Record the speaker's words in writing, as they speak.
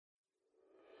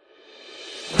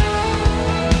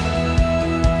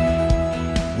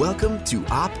Welcome to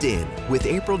Opt In with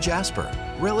April Jasper.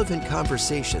 Relevant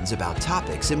conversations about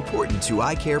topics important to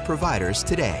eye care providers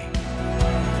today.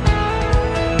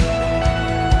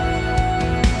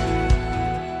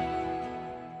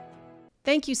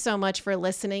 Thank you so much for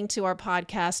listening to our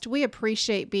podcast. We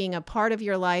appreciate being a part of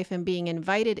your life and being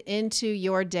invited into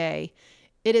your day.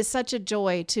 It is such a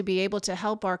joy to be able to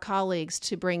help our colleagues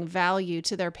to bring value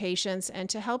to their patients and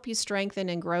to help you strengthen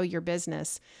and grow your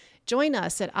business. Join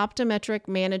us at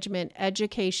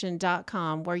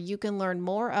optometricmanagementeducation.com, where you can learn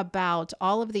more about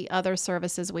all of the other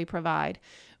services we provide.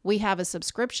 We have a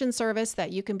subscription service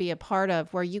that you can be a part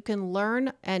of, where you can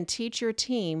learn and teach your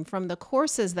team from the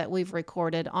courses that we've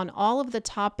recorded on all of the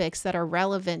topics that are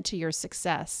relevant to your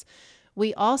success.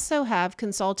 We also have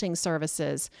consulting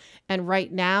services. And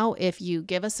right now, if you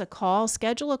give us a call,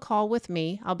 schedule a call with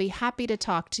me, I'll be happy to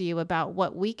talk to you about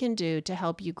what we can do to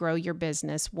help you grow your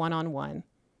business one-on-one.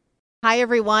 Hi,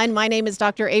 everyone. My name is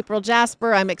Dr. April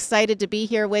Jasper. I'm excited to be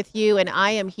here with you, and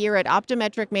I am here at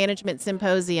Optometric Management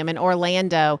Symposium in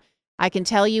Orlando. I can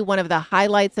tell you one of the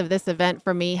highlights of this event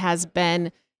for me has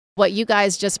been what you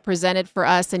guys just presented for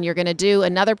us, and you're going to do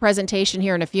another presentation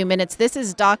here in a few minutes. This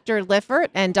is Dr. Lifferth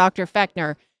and Dr.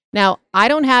 Fechtner. Now, I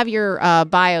don't have your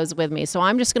bios with me, so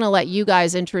I'm just going to let you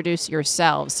guys introduce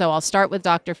yourselves. So I'll start with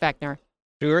Dr. Fechtner.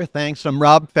 Sure, thanks. I'm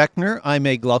Rob Fechtner. I'm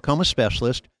a glaucoma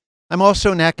specialist. I'm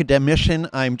also an academician.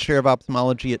 I'm chair of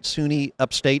ophthalmology at SUNY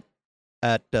Upstate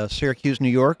at Syracuse, New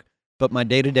York. But my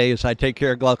day-to-day is I take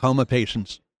care of glaucoma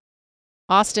patients.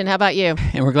 Austin, how about you?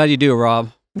 And we're glad you do,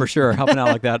 Rob, for sure, helping out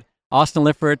like that. Austin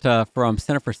Lifferth from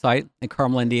Center for Sight in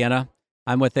Carmel, Indiana.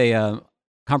 I'm with a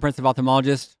comprehensive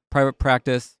ophthalmologist, private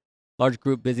practice, large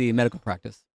group, busy medical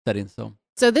practice setting.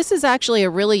 So this is actually a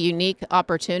really unique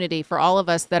opportunity for all of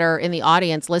us that are in the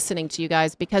audience listening to you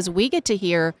guys, because we get to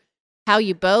hear how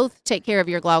you both take care of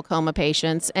your glaucoma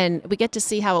patients, and we get to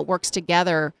see how it works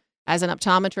together as an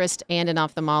optometrist and an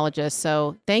ophthalmologist.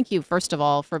 So thank you, first of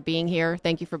all, for being here.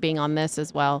 Thank you for being on this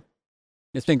as well.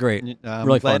 It's been great. I'm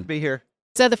really glad fun to be here.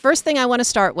 So the first thing I want to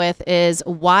start with is,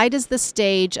 why does the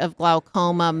stage of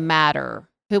glaucoma matter?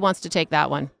 Who wants to take that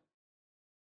one?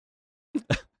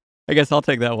 I guess I'll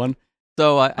take that one.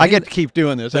 So I get to keep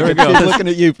doing this. There we go. Looking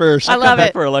at you first. I love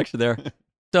it. For election there.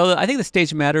 So I think the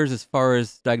stage matters as far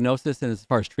as diagnosis and as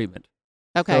far as treatment.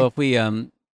 Okay. So if we,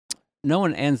 no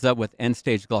one ends up with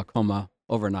end-stage glaucoma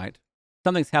overnight.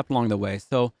 Something's happened along the way.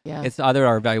 So Yeah. it's either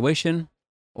our evaluation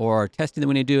or our testing that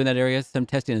we need to do in that area. Some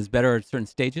testing is better at certain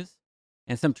stages,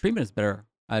 and some treatment is better.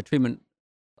 Goal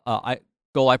eye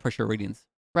pressure readings,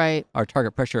 Right. our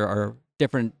target pressure are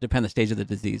different depending on the stage of the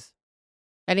disease.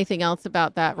 Anything else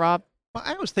about that, Rob? Well,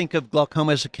 I always think of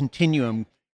glaucoma as a continuum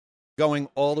going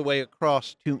all the way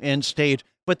across to end stage,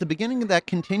 but the beginning of that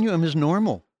continuum is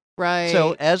normal. Right.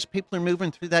 So as people are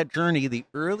moving through that journey, the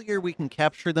earlier we can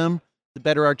capture them, the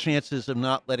better our chances of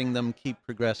not letting them keep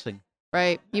progressing.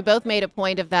 Right. You both made a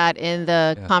point of that in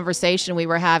the conversation we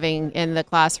were having in the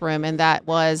classroom, and that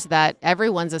was that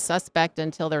everyone's a suspect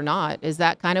until they're not. Is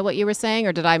that kind of what you were saying,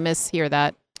 or did I mishear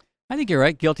that? I think you're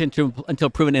right. Guilty until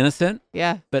proven innocent.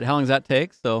 Yeah. But how long does that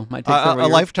take? So it might take A several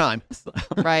years. lifetime.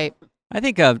 Right. I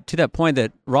think to that point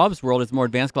that Rob's world is more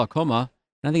advanced glaucoma,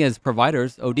 and I think as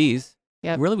providers, ODs,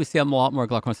 Yep. really we see a lot more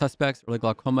glaucoma suspects, early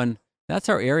glaucoma, and that's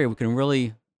our area we can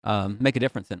really make a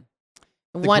difference in.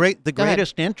 The Go ahead.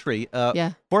 greatest entry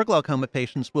Yeah. for glaucoma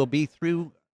patients will be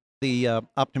through the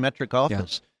optometric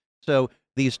office. So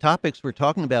these topics we're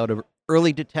talking about of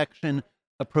early detection,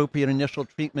 appropriate initial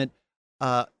treatment,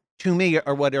 to me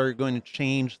are what are going to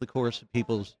change the course of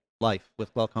people's life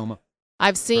with glaucoma.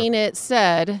 I've seen it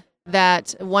said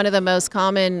that one of the most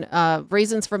common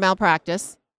reasons for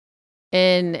malpractice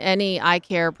in any eye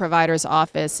care provider's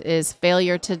office is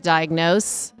failure to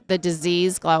diagnose the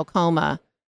disease glaucoma.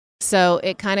 So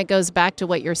it kind of goes back to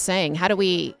what you're saying. How do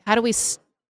we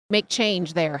make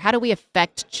change there? How do we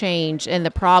affect change in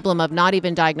the problem of not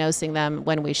even diagnosing them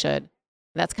when we should?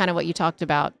 That's kind of what you talked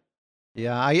about.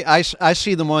 Yeah, I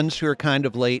see the ones who are kind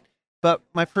of late. But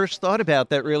my first thought about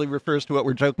that really refers to what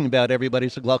we're joking about.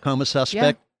 Everybody's a glaucoma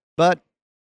suspect, but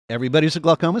everybody's a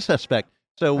glaucoma suspect.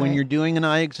 So when Right. you're doing an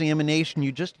eye examination,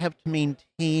 you just have to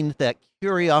maintain that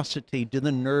curiosity. Do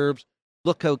the nerves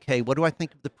look okay? What do I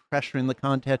think of the pressure in the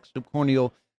context of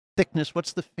corneal thickness?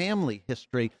 What's the family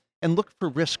history? And look for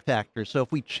risk factors. So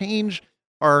if we change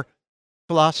our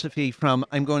philosophy from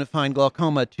I'm going to find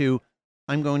glaucoma to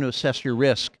I'm going to assess your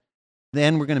risk,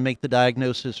 then we're going to make the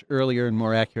diagnosis earlier and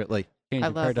more accurately. Change I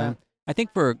the love paradigm. that. I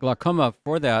think for glaucoma,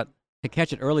 for that, to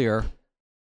catch it earlier,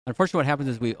 unfortunately what happens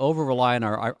is we over-rely on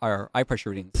our eye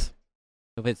pressure readings.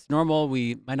 So if it's normal,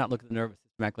 we might not look at the nerve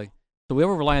systematically. So we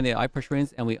over-rely on the eye pressure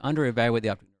readings, and we under-evaluate the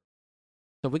optic nerve.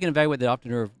 So if we can evaluate the optic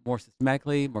nerve more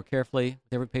systematically, more carefully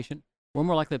with every patient, we're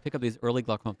more likely to pick up these early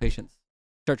glaucoma patients.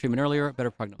 Start treatment earlier, better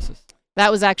prognosis.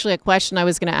 That was actually a question I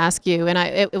was going to ask you. And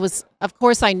it was, of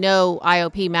course, I know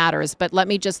IOP matters, but let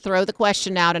me just throw the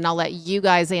question out and I'll let you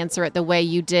guys answer it the way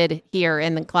you did here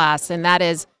in the class. And that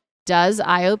is, does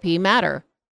IOP matter?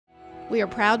 We are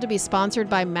proud to be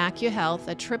sponsored by MacuHealth,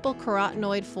 a triple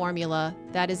carotenoid formula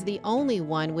that is the only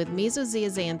one with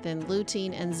mesozeaxanthin,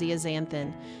 lutein, and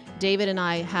zeaxanthin. David and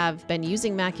I have been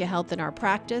using MacuHealth in our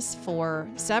practice for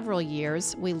several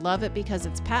years. We love it because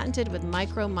it's patented with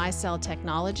micromicelle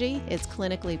technology. It's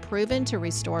clinically proven to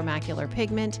restore macular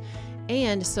pigment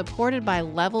and supported by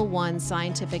level 1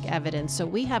 scientific evidence. So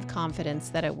we have confidence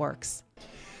that it works.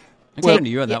 To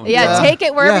you on that one. Yeah, take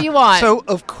it wherever you want. So,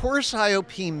 of course,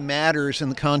 IOP matters in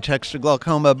the context of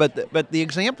glaucoma, but the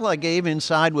example I gave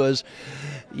inside was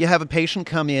you have a patient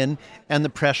come in and the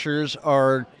pressures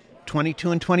are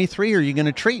 22 and 23. Are you going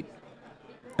to treat?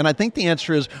 And I think the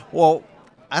answer is, well,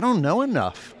 I don't know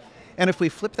enough. And if we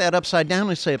flip that upside down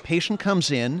and say a patient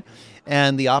comes in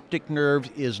and the optic nerve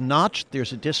is notched,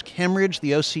 there's a disc hemorrhage,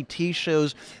 the OCT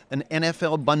shows an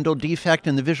NFL bundle defect,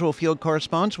 and the visual field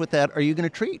corresponds with that, are you going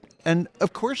to treat? And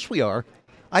of course we are.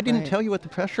 I didn't tell you what the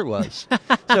pressure was.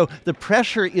 So the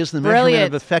pressure is the measurement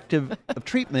of effective of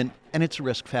treatment, and it's a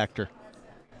risk factor.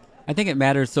 I think it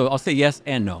matters. So I'll say yes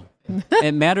and no.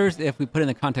 It matters if we put it in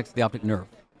the context of the optic nerve.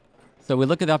 So we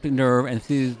look at the optic nerve and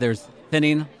see there's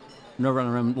thinning,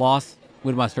 neuron loss.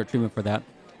 We want to start treatment for that.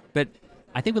 But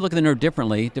I think we look at the nerve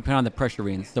differently depending on the pressure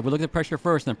readings. So if we look at the pressure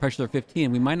first and the pressure of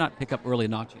 15, we might not pick up early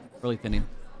notching, early thinning.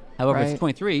 However, if it's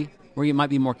 23, where you might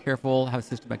be more careful, have a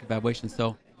systematic evaluation.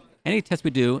 So any test we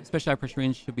do, especially high pressure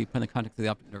readings, should be put in the context of the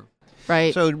optic nerve.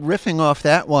 Right. So riffing off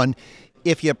that one,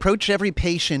 if you approach every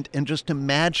patient and just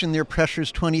imagine their pressure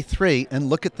is 23 and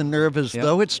look at the nerve as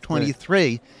though it's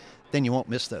 23, then you won't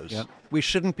miss those. Yep. We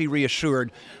shouldn't be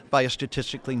reassured by a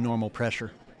statistically normal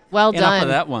pressure. Well done. Off of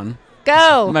that one.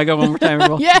 Go. Am I go one more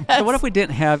time? Yes. So what if we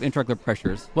didn't have intraocular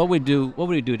pressures? What would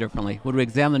we do differently? Would we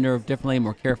examine the nerve differently,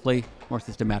 more carefully, more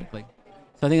systematically?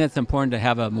 So I think that's important to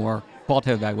have a more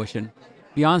qualitative evaluation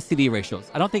beyond CD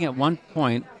ratios. I don't think at one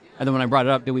point, and then when I brought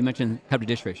it up, did we mention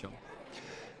cup-to-dish ratio?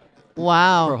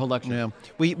 Wow. For a whole lecture.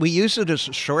 Yeah. We use it as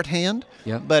shorthand,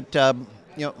 Yep. but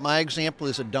my example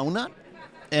is a donut,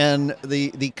 and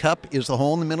the cup is the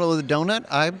hole in the middle of the donut.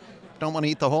 I don't want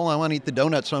to eat the hole, I want to eat the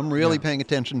donut, so I'm really paying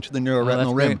attention to the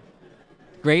neuroretinal rim.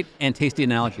 Great and tasty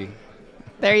analogy.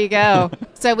 There you go.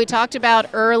 So we talked about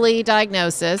early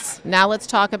diagnosis. Now let's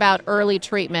talk about early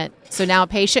treatment. So now a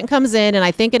patient comes in, and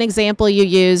I think an example you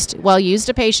used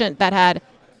a patient that had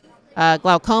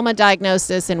glaucoma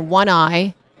diagnosis in one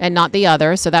eye and not the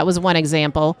other. So that was one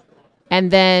example.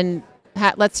 And then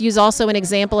let's use also an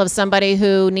example of somebody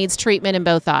who needs treatment in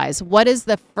both eyes. What is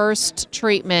the first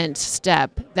treatment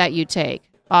step that you take?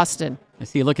 Austin. I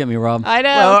see you look at me, Rob. I know.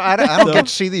 Well, I don't get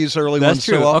to see these early ones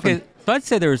so often. Okay, so I'd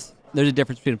say there's a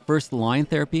difference between first line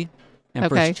therapy and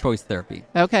first choice therapy.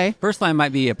 Okay. First line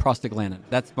might be a prostaglandin.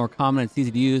 That's more common. It's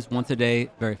easy to use, once a day,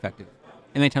 very effective,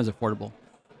 and many times affordable.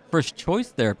 First choice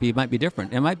therapy might be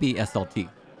different. It might be SLT.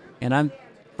 And I'm,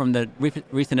 from the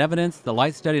recent evidence, the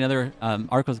LIGHT study and other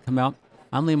articles that come out,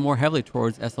 I'm leaning more heavily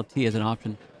towards SLT as an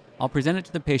option. I'll present it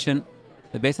to the patient,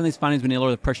 but based on these findings, we need to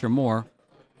lower the pressure more.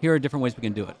 Here are different ways we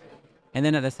can do it. And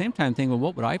then at the same time, think, well,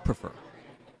 what would I prefer?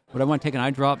 Would I want to take an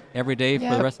eye drop every day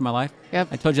for the rest of my life? Yep.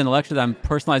 I told you in the lecture that I'm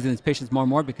personalizing these patients more and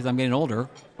more because I'm getting older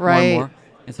more and more.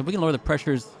 And so if we can lower the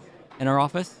pressures in our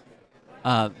office,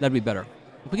 that'd be better.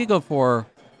 If we could go for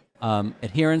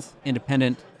adherence,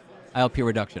 independent IOP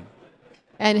reduction.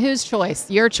 And whose choice?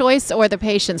 Your choice or the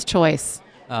patient's choice?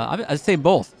 I'd say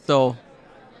both. So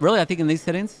really, I think in these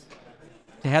settings,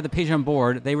 to have the patient on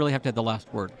board, they really have to have the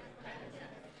last word.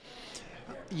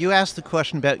 You asked the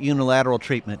question about unilateral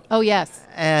treatment. Oh, yes.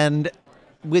 And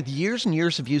with years and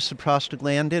years of use of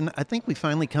prostaglandin, I think we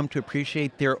finally come to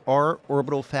appreciate there are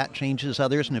orbital fat changes,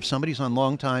 others, and if somebody's on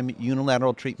long-time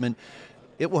unilateral treatment,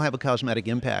 it will have a cosmetic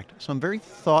impact. So I'm very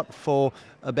thoughtful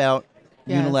about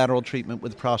unilateral treatment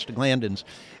with prostaglandins.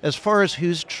 As far as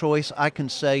whose choice, I can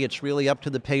say it's really up to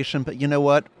the patient, but you know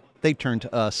what? They turn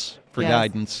to us for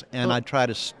guidance, and I try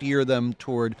to steer them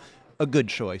toward a good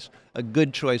choice. A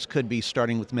good choice could be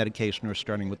starting with medication or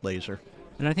starting with laser.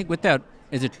 And I think with that,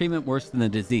 is a treatment worse than the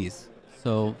disease?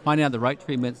 So finding out the right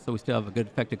treatment so we still have a good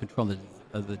effective control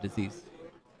of the disease.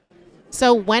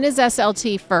 So when is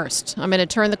SLT first? I'm going to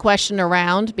turn the question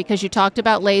around because you talked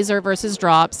about laser versus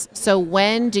drops. So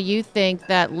when do you think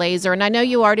that laser, and I know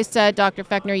you already said, Dr.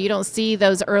 Fechtner, you don't see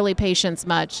those early patients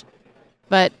much,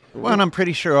 but... Well, and I'm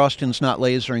pretty sure Austin's not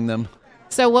lasering them.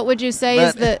 So what would you say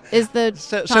is the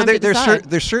So time to decide?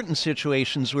 there's certain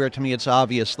situations where, to me, it's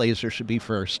obvious laser should be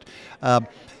first.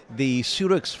 The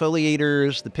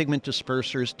pseudoexfoliators, the pigment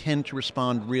dispersers tend to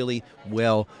respond really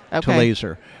well to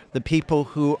laser. The people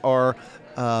who are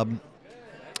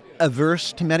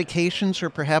averse to medications, or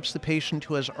perhaps the patient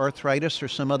who has arthritis or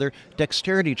some other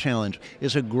dexterity challenge,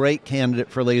 is a great candidate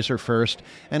for laser first.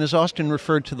 And as Austin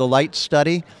referred to the light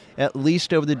study, at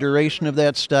least over the duration of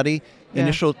that study,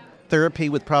 initial therapy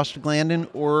with prostaglandin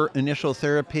or initial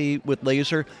therapy with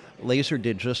laser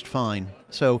did just fine.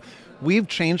 So we've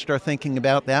changed our thinking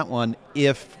about that one.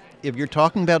 If you're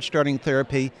talking about starting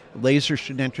therapy, laser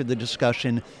should enter the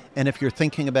discussion. And if you're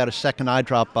thinking about a second eye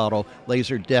drop bottle,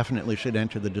 laser definitely should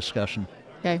enter the discussion.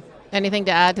 Okay. Anything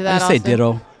to add to that? I'd say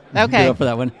ditto. Okay. Ditto for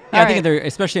that one. Yeah, I think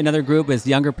especially another group is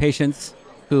younger patients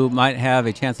who might have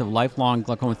a chance of lifelong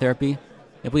glaucoma therapy.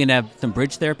 If we can have some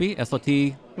bridge therapy,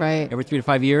 SLT, every 3 to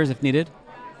 5 years if needed.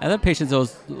 Other patients,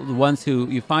 the ones who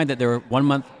you find that their 1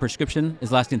 month prescription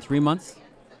is lasting 3 months,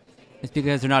 it's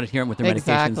because they're not adherent with their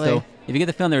medication. So if you get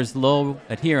the feeling there's low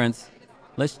adherence,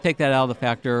 let's take that out of the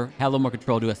factor, have a little more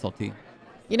control, do SLT.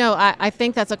 You know, I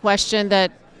think that's a question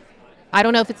that I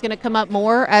don't know if it's going to come up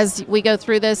more as we go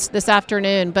through this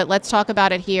afternoon, but let's talk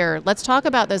about it here. Let's talk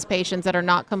about those patients that are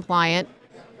not compliant.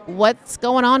 What's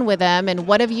going on with them, and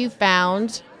what have you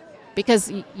found?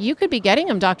 Because you could be getting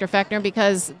them, Dr. Fechtner,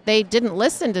 because they didn't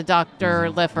listen to Dr.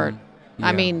 Lifferth. Yeah.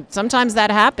 I mean, sometimes that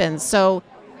happens. So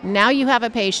now you have a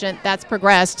patient that's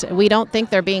progressed. We don't think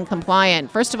they're being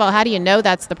compliant. First of all, how do you know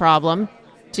that's the problem,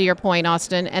 to your point,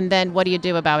 Austin? And then what do you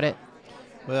do about it?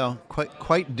 Well,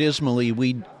 quite dismally,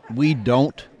 we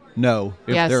don't know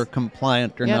if they're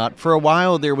compliant or not. For a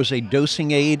while, there was a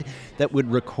dosing aid that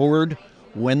would record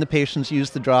when the patients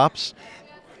used the drops.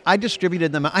 I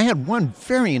distributed them. I had one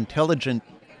very intelligent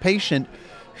patient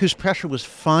whose pressure was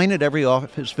fine at every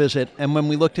office visit, and when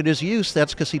we looked at his use,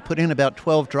 that's because he put in about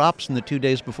 12 drops in the 2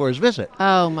 days before his visit.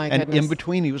 Oh, my goodness. And in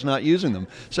between, he was not using them.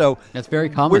 So that's very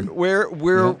common.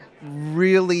 We're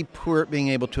really poor at being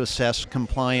able to assess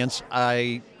compliance.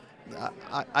 I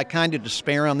kind of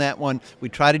despair on that one. We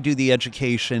try to do the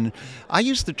education. I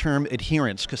use the term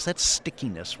adherence because that's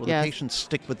stickiness. Will the patients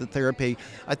stick with the therapy?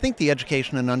 I think the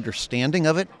education and understanding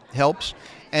of it helps.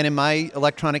 And in my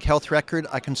electronic health record,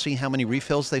 I can see how many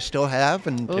refills they still have.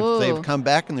 And if they've come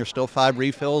back and there's still 5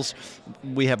 refills,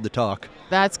 we have the talk.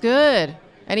 That's good.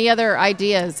 Any other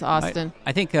ideas, Austin?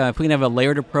 I think if we can have a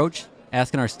layered approach,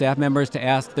 asking our staff members to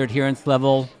ask their adherence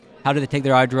level, how do they take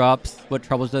their eye drops, what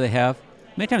troubles do they have?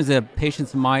 Many times the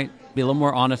patients might be a little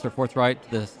more honest or forthright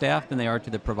to the staff than they are to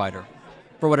the provider,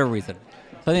 for whatever reason.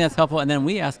 So I think that's helpful. And then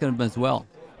we ask them as well.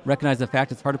 Recognize the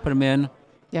fact it's hard to put them in.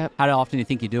 Yep. How often do you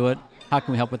think you do it? How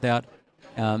can we help with that?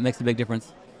 Makes a big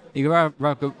difference. You brought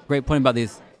up a great point about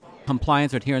these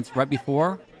compliance or adherence right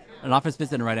before an office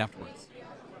visit and right afterwards.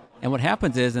 And what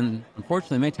happens is, and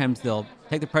unfortunately many times they'll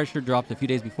take the pressure drops a few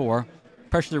days before.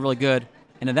 Pressures are really good.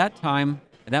 And at that time,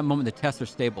 at that moment, the tests are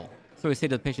stable. So we say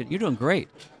to the patient, you're doing great.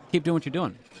 Keep doing what you're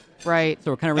doing. Right. So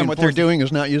we're kind of and what they're doing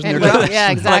is not using their drops. drops. Yeah,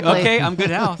 exactly. Like, okay, I'm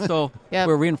good now. So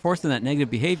we're reinforcing that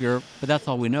negative behavior, but that's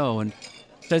all we know. And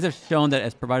studies have shown that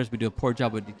as providers, we do a poor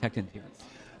job of detecting adherence.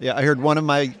 Yeah, I heard one of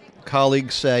my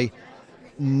colleagues say,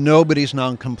 nobody's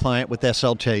non-compliant with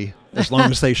SLT as long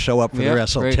as they show up for their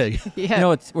SLT. Yeah. You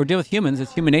know, we're dealing with humans.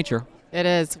 It's human nature. It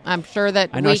is. I'm sure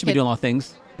that I know I should be doing a lot of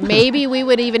things. Maybe we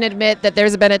would even admit that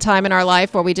there's been a time in our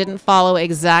life where we didn't follow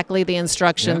exactly the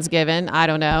instructions given. I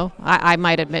don't know. I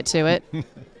might admit to it.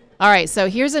 All right, so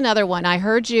here's another one. I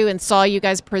heard you and saw you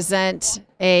guys present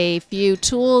a few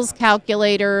tools,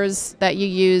 calculators that you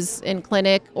use in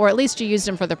clinic, or at least you used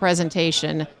them for the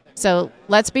presentation. So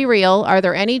let's be real. Are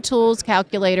there any tools,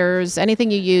 calculators, anything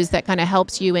you use that kind of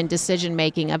helps you in decision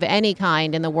making of any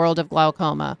kind in the world of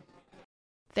glaucoma?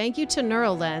 Thank you to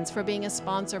NeuroLens for being a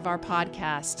sponsor of our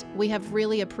podcast. We have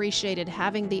really appreciated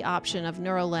having the option of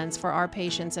NeuroLens for our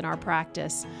patients in our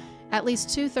practice. At least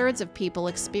 2/3 of people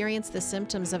experience the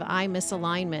symptoms of eye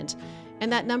misalignment,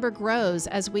 and that number grows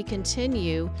as we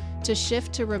continue to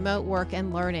shift to remote work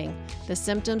and learning. The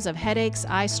symptoms of headaches,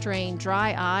 eye strain,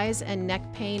 dry eyes, and neck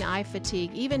pain, eye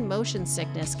fatigue, even motion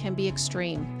sickness can be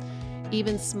extreme.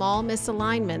 Even small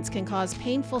misalignments can cause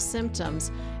painful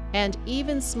symptoms, and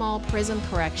even small prism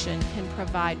correction can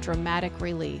provide dramatic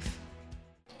relief.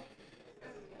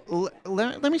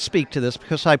 Let me speak to this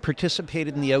because I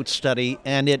participated in the OAT study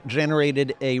and it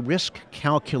generated a risk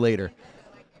calculator.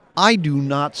 I do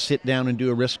not sit down and do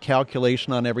a risk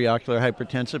calculation on every ocular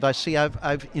hypertensive. I see I've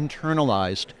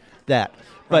internalized that.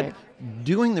 But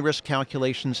doing the risk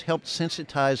calculations helped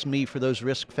sensitize me for those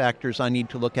risk factors I need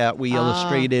to look at. We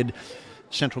illustrated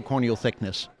central corneal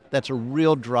thickness. That's a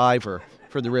real driver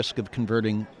for the risk of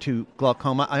converting to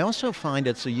glaucoma. I also find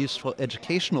it's a useful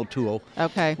educational tool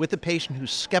with a patient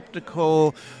who's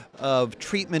skeptical of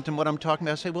treatment and what I'm talking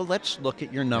about. I say, well, let's look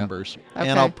at your numbers.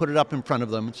 And I'll put it up in front of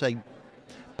them and say,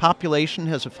 population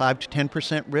has a 5 to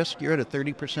 10% risk. You're at a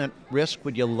 30% risk.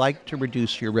 Would you like to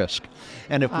reduce your risk?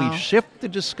 And if we shift the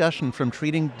discussion from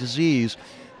treating disease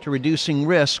to reducing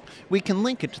risk, we can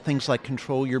link it to things like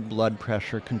control your blood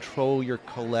pressure, control your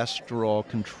cholesterol,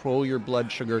 control your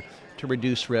blood sugar to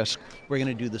reduce risk. We're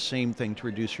going to do the same thing to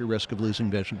reduce your risk of losing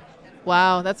vision.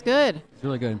 Wow, that's good. It's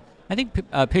really good. I think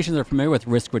patients are familiar with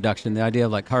risk reduction, the idea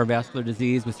of like cardiovascular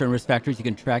disease with certain risk factors. You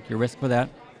can track your risk for that.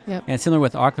 Yep. And similar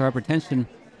with ocular hypertension,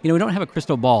 we don't have a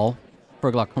crystal ball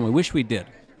for glaucoma. We wish we did.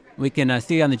 We can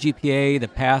see on the GPA, the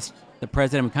past, the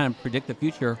present, and we kind of predict the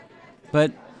future.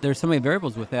 But there's so many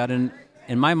variables with that. And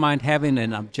in my mind, having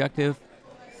an objective,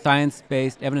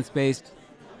 science-based, evidence-based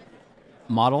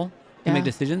model to make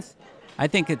decisions, I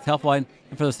think it's helpful. And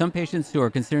for some patients who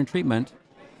are considering treatment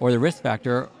or the risk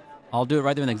factor, I'll do it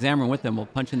right there in the exam room with them. We'll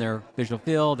punch in their visual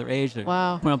field, their age, their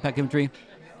corneal pachymetry.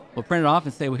 We'll print it off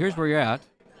and say, well, here's where you're at.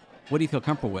 What do you feel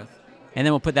comfortable with? And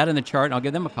then we'll put that in the chart, and I'll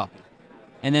give them a copy.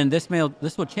 And then this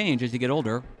will change as you get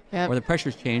older, or the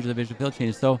pressures change, or the visual field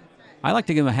changes. So I like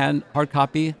to give them a hard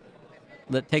copy,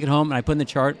 take it home, and I put in the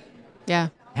chart. Yeah.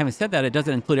 Having said that, it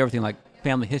doesn't include everything like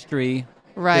family history,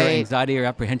 right, anxiety or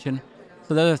apprehension.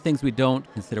 So those are things we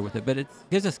don't consider with it. But it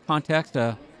gives us context,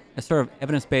 a sort of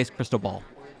evidence-based crystal ball.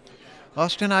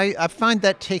 Austin, I find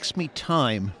that takes me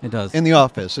time. It does. In the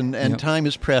office, and time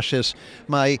is precious.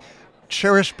 My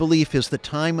cherished belief is the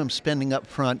time I'm spending up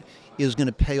front is going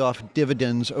to pay off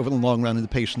dividends over the long run in the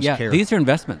patient's care. These are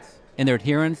investments in their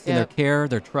adherence, in their care,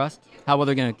 their trust, how well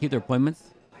they're going to keep their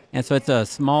appointments. And so it's a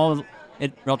small,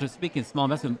 relatively speaking, small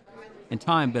investment in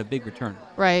time, but a big return.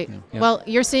 Right. Well,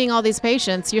 you're seeing all these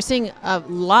patients. You're seeing a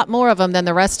lot more of them than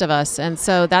the rest of us. And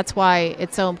so that's why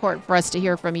it's so important for us to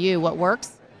hear from you what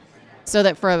works, so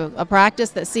that for a practice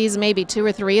that sees maybe 2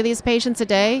 or 3 of these patients a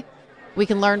day, we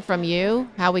can learn from you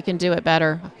how we can do it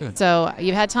better. Good. So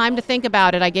you've had time to think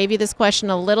about it. I gave you this question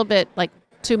a little bit, like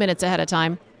 2 minutes ahead of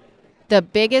time. The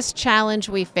biggest challenge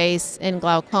we face in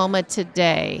glaucoma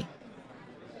today.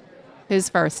 Who's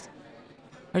first?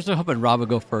 I was just hoping Rob would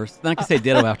go first. Then I can say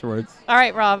ditto afterwards. All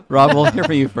right, Rob. Rob, we'll hear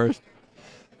from you first.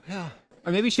 Yeah.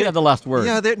 Or maybe you should have the last word.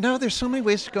 Yeah, there's so many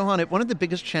ways to go on it. One of the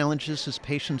biggest challenges is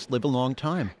patients live a long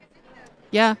time.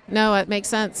 Yeah, no, it makes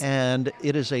sense. And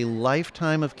it is a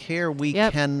lifetime of care. We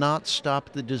cannot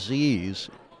stop the disease.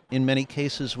 In many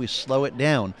cases, we slow it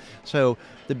down. So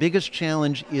the biggest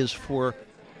challenge is for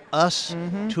us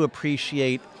to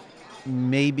appreciate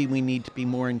maybe we need to be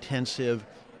more intensive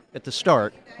at the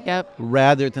start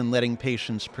rather than letting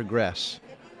patients progress.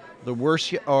 The worse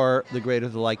you are, the greater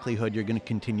the likelihood you're going to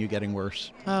continue getting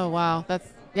worse. Oh, wow.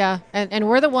 And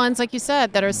we're the ones, like you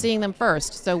said, that are seeing them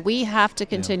first. So we have to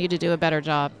continue to do a better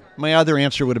job. My other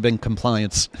answer would have been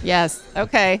compliance. Yes.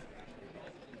 Okay.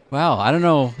 Wow. I don't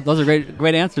know. Those are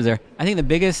great answers there. I think the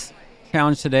biggest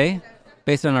challenge today,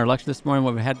 based on our lecture this morning,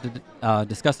 what we had to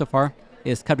discuss so far,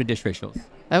 is cup-to-dish ratios.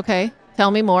 Okay.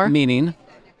 Tell me more. Meaning,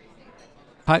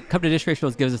 cup-to-dish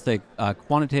ratios gives us a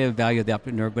quantitative value of the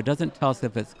optic nerve, but doesn't tell us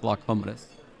if it's glaucomatous.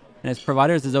 And as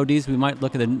providers, as ODs, we might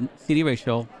look at the CD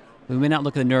ratio. We may not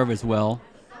look at the nerve as well.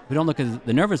 If we don't look at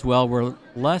the nerve as well, we're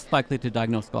less likely to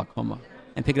diagnose glaucoma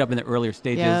and pick it up in the earlier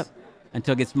stages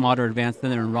until it gets moderate advanced.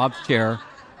 Then they're in Rob's chair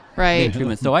getting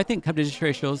treatment. So I think cup-to-dish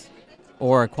ratios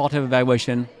or a qualitative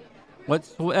evaluation,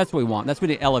 that's what we want. That's what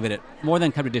we elevate it, more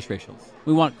than cup-to-dish ratios.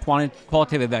 We want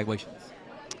qualitative evaluations.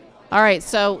 All right,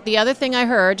 so the other thing I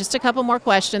heard, just a couple more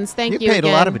questions. Thank you paid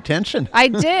again. A lot of attention. I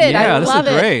did. I love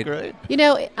it. Great. Great. You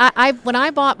know, I when I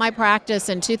bought my practice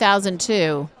in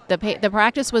 2002, the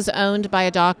practice was owned by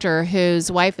a doctor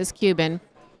whose wife is Cuban,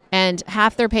 and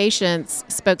half their patients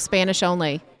spoke Spanish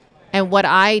only. And what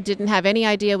I didn't have any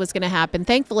idea was going to happen.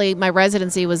 Thankfully, my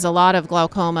residency was a lot of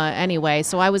glaucoma anyway,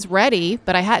 so I was ready,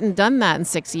 but I hadn't done that in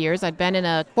 6 years. I'd been in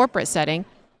a corporate setting.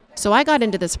 So I got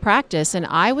into this practice, and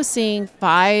I was seeing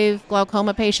 5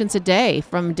 glaucoma patients a day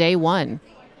from day one.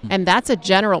 And that's a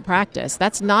general practice.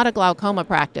 That's not a glaucoma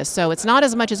practice. So it's not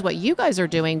as much as what you guys are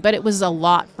doing, but it was a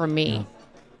lot for me. Yeah.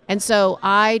 And so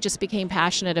I just became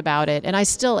passionate about it, and I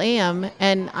still am,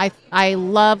 and I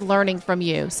love learning from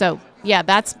you. So, yeah,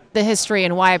 that's the history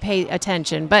and why I pay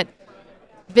attention. But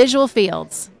visual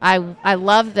fields, I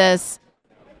love this.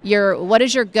 What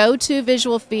is your go-to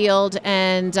visual field,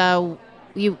 and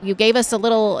you gave us a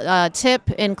little tip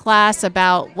in class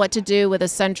about what to do with a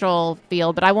central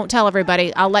field, but I won't tell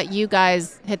everybody. I'll let you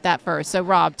guys hit that first. So,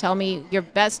 Rob, tell me your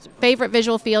favorite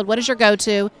visual field. What is your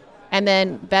go-to? And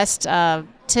then best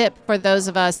tip for those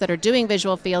of us that are doing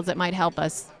visual fields that might help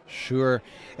us. Sure.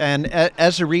 And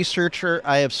as a researcher,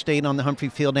 I have stayed on the Humphrey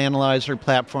Field Analyzer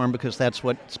platform because that's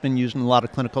what's been used in a lot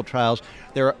of clinical trials.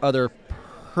 There are other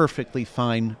perfectly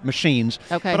fine machines,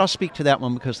 but I'll speak to that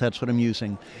one because that's what I'm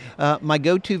using. My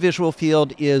go-to visual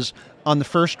field is on the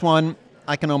first one.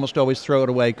 I can almost always throw it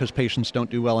away because patients don't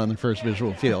do well on the first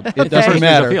visual field. It doesn't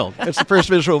matter. It's the first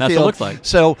visual field. That's what it looks like.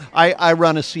 So I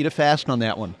run a CETA-FAST on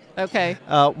that one. Okay.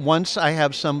 Once I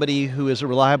have somebody who is a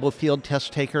reliable field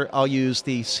test taker, I'll use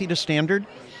the CETA standard.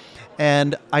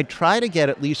 And I try to get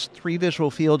at least 3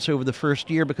 visual fields over the first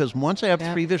year because once I have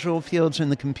 3 visual fields in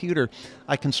the computer,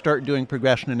 I can start doing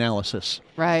progression analysis.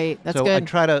 Right, that's so good. I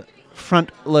try to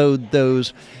front load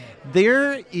those.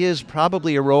 There is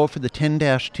probably a role for the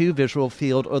 10-2 visual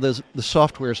field, or the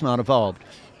software is not evolved.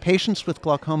 Patients with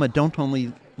glaucoma don't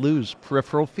only lose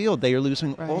peripheral field, they are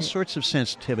losing all sorts of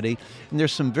sensitivity. And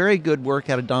there's some very good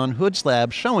work out of Don Hood's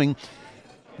lab showing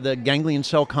the ganglion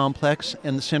cell complex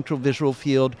and the central visual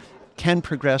field can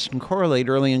progress and correlate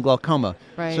early in glaucoma.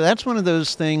 Right. So that's one of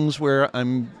those things where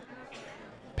I'm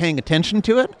paying attention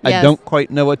to it. Yes. I don't quite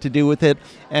know what to do with it,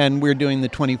 and we're doing the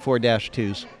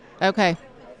 24-2s. Okay.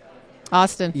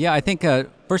 Austin. Yeah, I think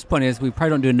first point is we probably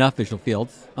don't do enough visual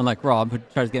fields, unlike Rob, who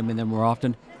tries to get them in there more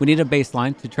often. We need a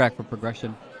baseline to track for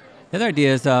progression. The other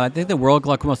idea is I think the World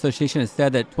Glaucoma Association has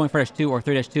said that 24-2 or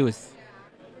 30-2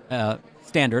 is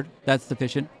standard. That's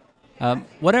sufficient.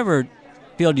 Whatever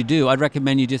field you do, I'd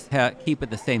recommend you just keep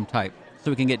it the same type so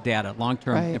we can get data,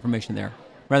 long-term information there,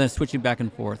 rather than switching back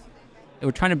and forth.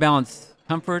 We're trying to balance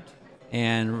comfort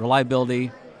and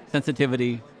reliability,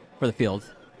 sensitivity for the fields.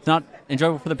 It's not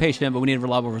enjoyable for the patient, but we need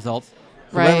reliable results.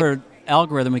 So whatever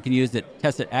algorithm we can use that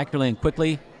tests it accurately and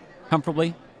quickly,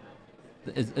 comfortably,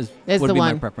 would the be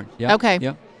one. my preference. Yeah. Okay.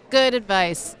 Yeah. Good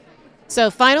advice.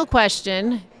 So final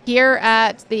question. Here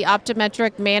at the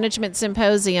Optometric Management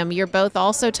Symposium, you're both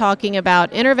also talking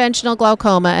about interventional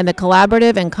glaucoma and the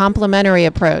collaborative and complementary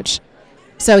approach.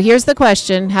 So here's the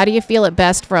question. How do you feel it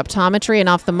best for optometry and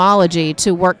ophthalmology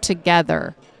to work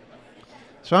together?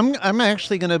 So I'm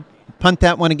actually going to punt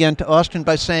that one again to Austin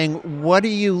by saying, what are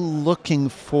you looking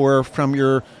for from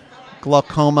your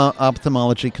glaucoma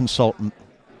ophthalmology consultant?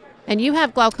 And you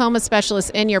have glaucoma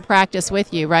specialists in your practice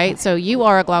with you, right? So you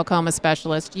are a glaucoma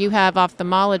specialist. You have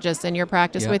ophthalmologists in your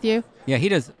practice with you? Yeah, he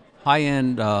does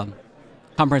high-end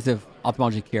comprehensive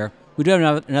ophthalmology care. We do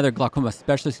have another glaucoma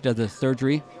specialist who does the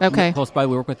surgery. Okay. Close by,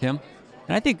 we work with him.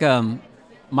 And I think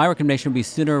my recommendation would be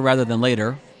sooner rather than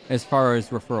later as far as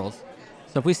referrals.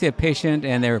 So if we see a patient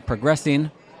and they're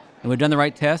progressing and we've done the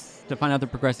right tests to find out they're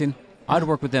progressing, I'd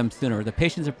work with them sooner. The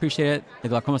patients appreciate it. The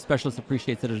glaucoma specialist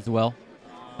appreciates it as well.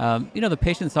 The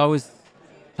patient's always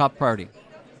top priority.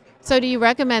 So do you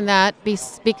recommend that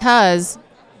because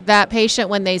that patient,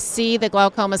 when they see the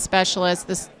glaucoma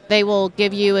specialist, they will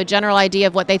give you a general idea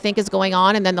of what they think is going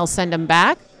on, and then they'll send them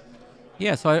back?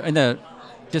 Yeah, so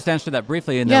just to answer that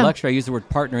briefly, in the lecture I use the word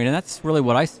partnering, and that's really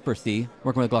what I foresee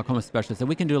working with a glaucoma specialist, that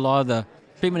we can do a lot of the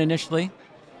treatment initially,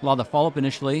 a lot of the follow-up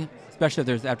initially,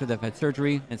 especially if after they've had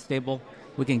surgery and stable,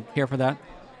 we can care for that.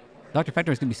 Dr. Fechtner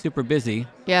is going to be super busy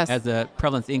as the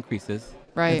prevalence increases.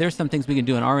 Right. If there's some things we can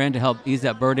do on our end to help ease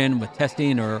that burden with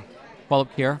testing or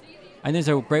follow-up care, and there's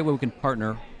a great way we can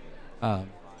partner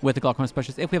with the glaucoma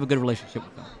specialist if we have a good relationship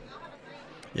with them.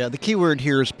 Yeah, the key word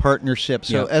here is partnership.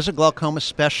 So as a glaucoma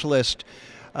specialist,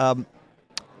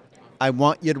 I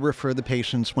want you to refer the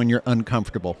patients when you're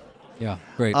uncomfortable. Yeah,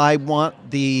 great. I want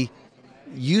the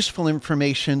useful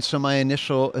information so my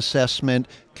initial assessment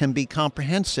can be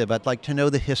comprehensive. I'd like to know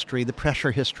the history, the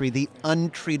pressure history, the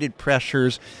untreated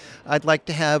pressures. I'd like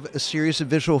to have a series of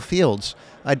visual fields.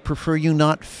 I'd prefer you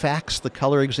not fax the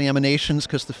color examinations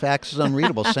because the fax is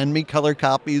unreadable. Send me color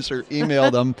copies or email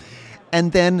them.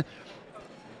 And then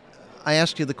I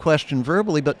asked you the question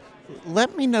verbally, but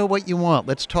let me know what you want.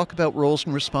 Let's talk about roles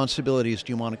and responsibilities.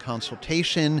 Do you want a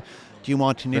consultation? Do you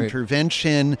want an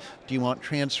intervention? Do you want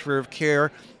transfer of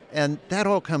care? And that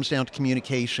all comes down to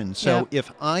communication. So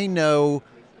if I know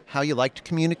how you like to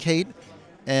communicate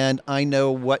and I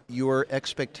know what your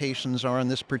expectations are on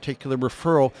this particular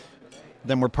referral,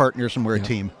 then we're partners and we're a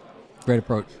team. Great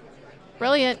approach.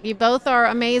 Brilliant. You both are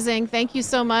amazing. Thank you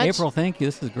so much. April, thank you.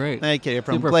 This is great. Thank you,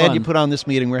 April. Super I'm glad fun. you put on this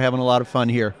meeting. We're having a lot of fun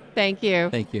here. Thank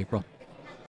you. Thank you, April.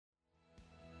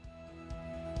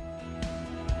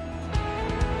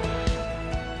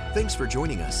 Thanks for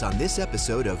joining us on this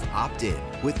episode of Opt In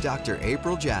with Dr.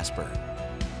 April Jasper.